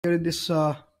Here in this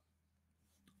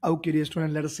okay, dear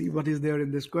student, let us see what is there in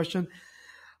this question.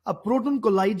 A proton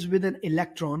collides with an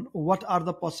electron. What are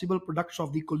the possible products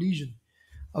of the collision?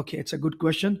 Okay, it's a good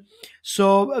question.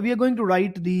 So we are going to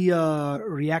write the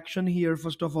reaction here.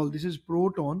 First of all, this is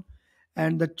proton,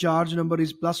 and the charge number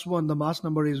is +1, the mass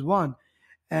number is 1,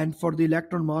 and for the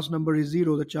electron, mass number is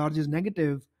 0, the charge is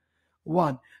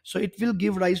 -1. So it will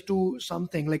give rise to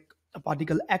something like a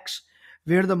particle X,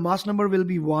 where the mass number will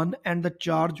be 1 and the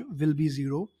charge will be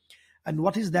 0. And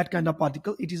what is that kind of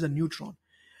particle? It is a neutron.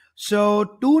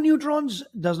 So two neutrons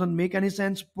doesn't make any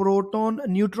sense. Proton,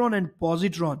 neutron, and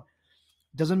positron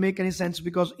doesn't make any sense,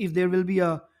 because if there will be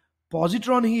a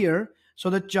positron here, so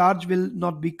the charge will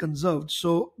not be conserved.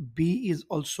 So B is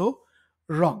also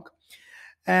wrong.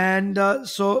 And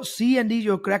so C and D,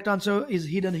 your correct answer is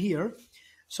hidden here.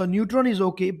 So neutron is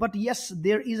okay, but yes,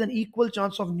 there is an equal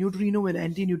chance of neutrino and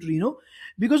antineutrino,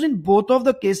 because in both of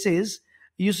the cases,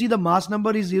 you see the mass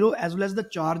number is 0 as well as the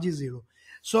charge is 0.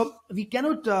 So we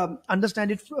cannot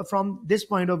understand it from this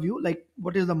point of view, like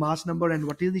what is the mass number and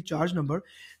what is the charge number,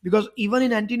 because even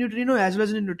in antineutrino as well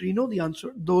as in neutrino, the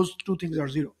answer, those two things are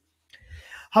 0.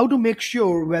 How to make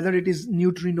sure whether it is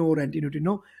neutrino or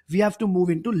antineutrino? We have to move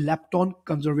into lepton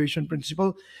conservation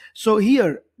principle. So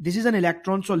here, this is an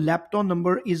electron, so lepton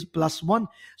number is +1.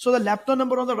 So the lepton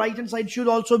number on the right hand side should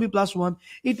also be +1.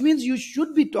 It means you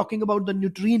should be talking about the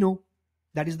neutrino,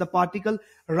 that is the particle,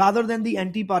 rather than the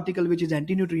antiparticle, which is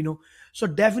antineutrino. So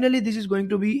definitely this is going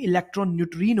to be electron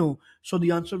neutrino. So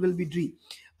the answer will be D.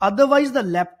 Otherwise, the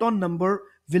lepton number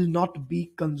will not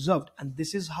be conserved. And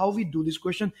this is how we do this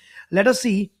question. Let us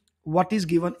see what is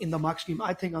given in the mark scheme.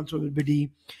 I think answer will be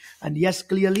D. And yes,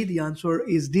 clearly the answer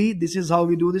is D. This is how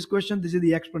we do this question. This is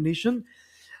the explanation.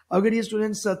 Okay, dear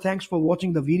students, thanks for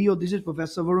watching the video. This is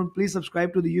Professor Varun. Please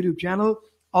subscribe to the YouTube channel.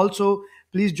 Also,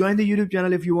 please join the YouTube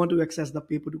channel if you want to access the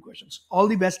paper 2 questions. All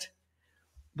the best.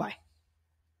 Bye.